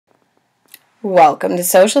Welcome to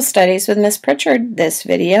Social Studies with Miss Pritchard. This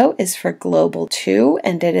video is for Global 2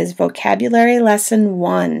 and it is Vocabulary Lesson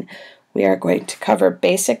 1. We are going to cover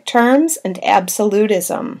basic terms and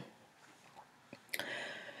absolutism.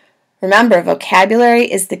 Remember,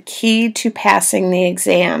 vocabulary is the key to passing the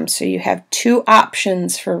exam, so you have two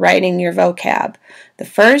options for writing your vocab. The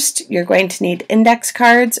first, you're going to need index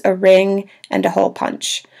cards, a ring, and a hole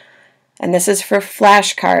punch. And this is for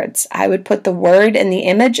flashcards. I would put the word and the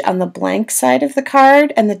image on the blank side of the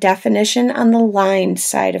card and the definition on the lined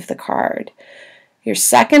side of the card. Your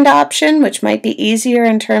second option, which might be easier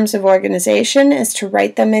in terms of organization, is to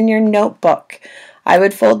write them in your notebook. I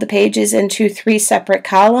would fold the pages into 3 separate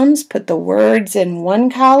columns, put the words in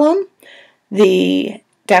one column, the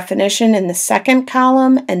definition in the second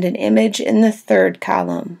column, and an image in the third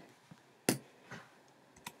column.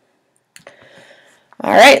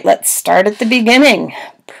 All right, let's start at the beginning.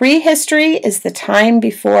 Prehistory is the time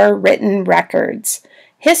before written records.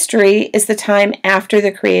 History is the time after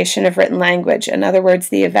the creation of written language. In other words,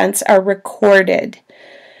 the events are recorded.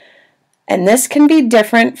 And this can be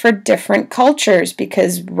different for different cultures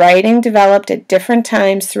because writing developed at different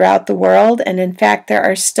times throughout the world, and in fact, there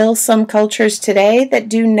are still some cultures today that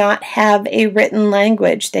do not have a written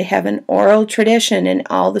language. They have an oral tradition, and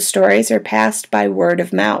all the stories are passed by word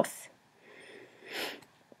of mouth.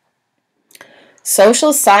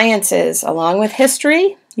 Social sciences, along with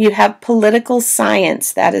history, you have political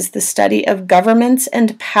science, that is the study of governments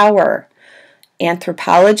and power.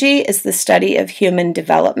 Anthropology is the study of human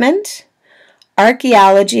development.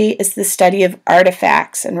 Archaeology is the study of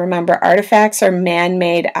artifacts, and remember, artifacts are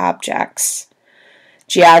man-made objects.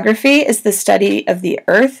 Geography is the study of the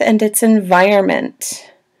earth and its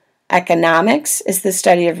environment. Economics is the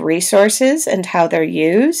study of resources and how they're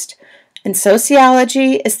used. And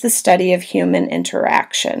sociology is the study of human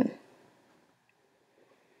interaction.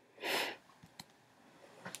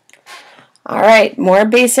 All right, more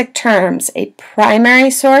basic terms. A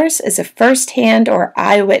primary source is a first-hand or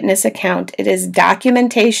eyewitness account. It is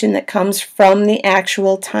documentation that comes from the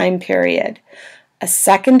actual time period. A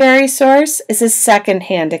secondary source is a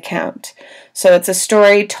second-hand account. So it's a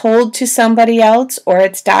story told to somebody else, or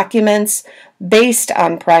it's documents based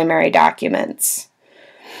on primary documents.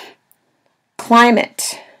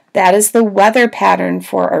 Climate, that is the weather pattern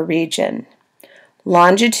for a region.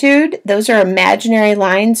 Longitude, those are imaginary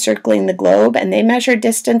lines circling the globe, and they measure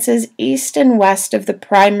distances east and west of the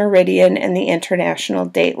prime meridian and the international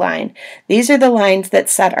dateline. These are the lines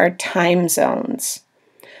that set our time zones.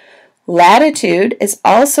 Latitude is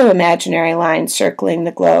also imaginary lines circling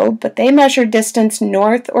the globe, but they measure distance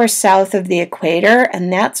north or south of the equator,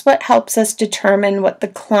 and that's what helps us determine what the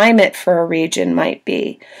climate for a region might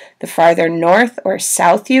be. The farther north or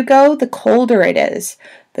south you go, the colder it is.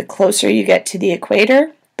 The closer you get to the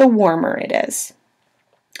equator, the warmer it is.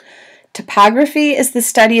 Topography is the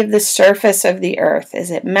study of the surface of the earth. Is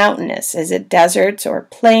it mountainous? Is it deserts or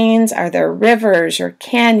plains? Are there rivers or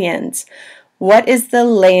canyons? What is the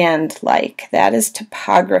land like? That is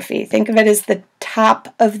topography. Think of it as the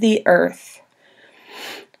top of the earth.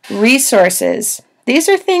 Resources. These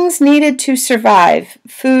are things needed to survive.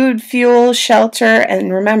 Food, fuel, shelter,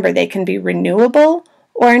 and remember, they can be renewable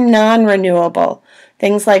or non-renewable.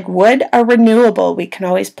 Things like wood are renewable. We can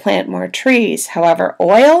always plant more trees. However,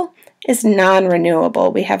 oil is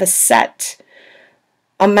non-renewable. We have a set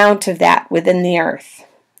amount of that within the earth.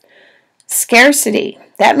 Scarcity.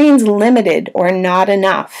 That means limited or not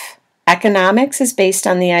enough. Economics is based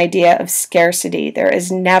on the idea of scarcity. There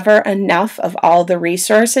is never enough of all the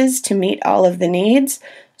resources to meet all of the needs,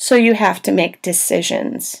 so you have to make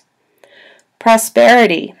decisions.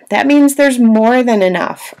 Prosperity. That means there's more than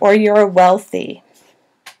enough, or you're wealthy.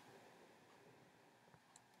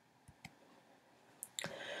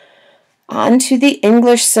 On to the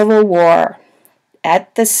English Civil War.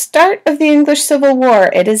 At the start of the English Civil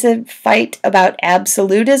War, it is a fight about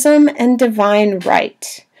absolutism and divine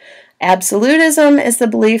right. Absolutism is the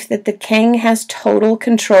belief that the king has total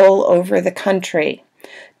control over the country.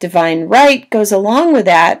 Divine right goes along with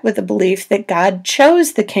that with the belief that God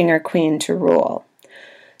chose the king or queen to rule.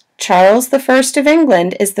 Charles I of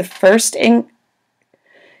England is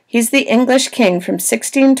He's the English king from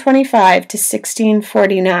 1625 to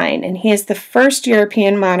 1649, and he is the first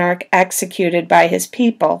European monarch executed by his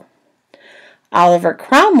people. Oliver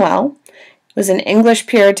Cromwell was an English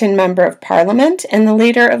Puritan member of Parliament and the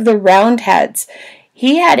leader of the Roundheads.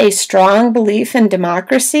 He had a strong belief in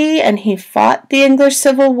democracy, and he fought the English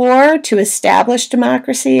Civil War to establish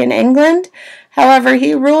democracy in England. However,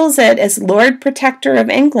 he rules it as Lord Protector of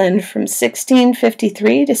England from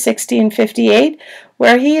 1653 to 1658,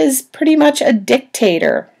 where he is pretty much a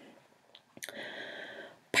dictator.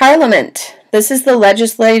 Parliament. This is the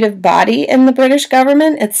legislative body in the British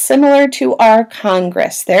government. It's similar to our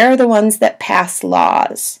Congress. They're the ones that pass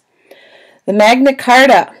laws. The Magna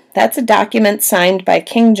Carta. That's a document signed by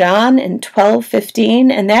King John in 1215,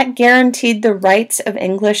 and that guaranteed the rights of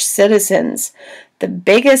English citizens, the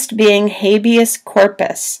biggest being habeas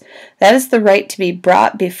corpus. That is the right to be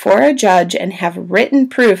brought before a judge and have written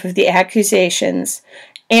proof of the accusations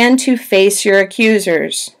and to face your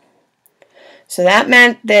accusers. So that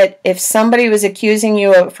meant that if somebody was accusing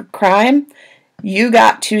you of a crime, you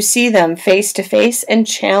got to see them face to face and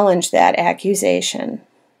challenge that accusation.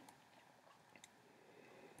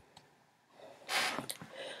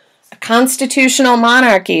 Constitutional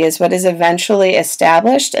monarchy is what is eventually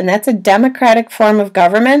established, and that's a democratic form of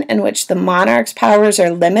government in which the monarch's powers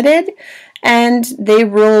are limited and they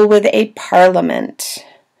rule with a parliament.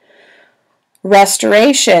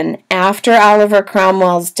 Restoration. After Oliver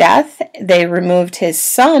Cromwell's death, they removed his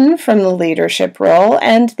son from the leadership role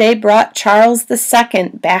and they brought Charles II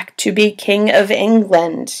back to be King of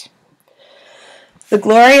England. The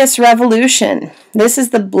Glorious Revolution. This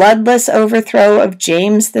is the bloodless overthrow of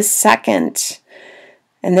James II.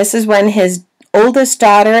 And this is when his oldest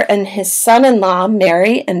daughter and his son-in-law,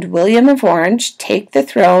 Mary and William of Orange, take the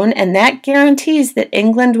throne, and that guarantees that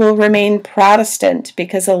England will remain Protestant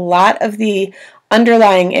because a lot of the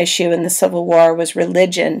underlying issue in the Civil War was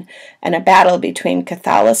religion and a battle between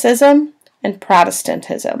Catholicism and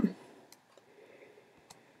Protestantism.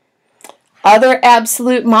 Other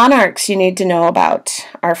absolute monarchs you need to know about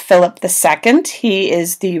are Philip II. He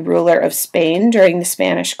is the ruler of Spain during the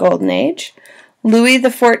Spanish Golden Age. Louis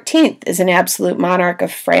XIV is an absolute monarch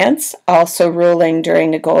of France, also ruling during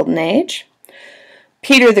the Golden Age.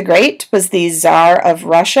 Peter the Great was the Tsar of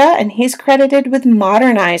Russia, and he's credited with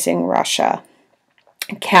modernizing Russia.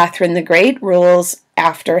 Catherine the Great rules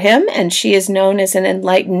after him, and she is known as an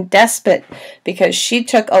enlightened despot because she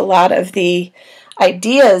took a lot of the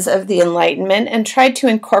ideas of the Enlightenment and tried to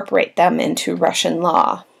incorporate them into Russian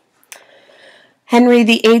law. Henry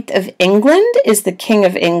VIII of England is the King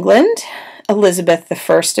of England. Elizabeth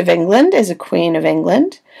I of England is a Queen of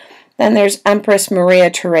England. Then there's Empress Maria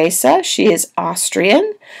Theresa. She is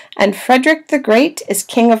Austrian. And Frederick the Great is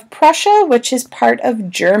King of Prussia, which is part of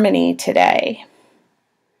Germany today.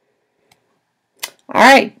 All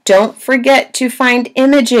right, don't forget to find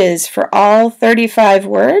images for all 35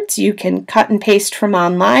 words. You can cut and paste from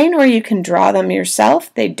online or you can draw them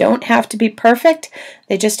yourself. They don't have to be perfect.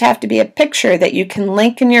 They just have to be a picture that you can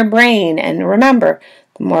link in your brain. And remember,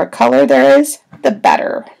 the more color there is, the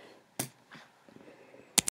better.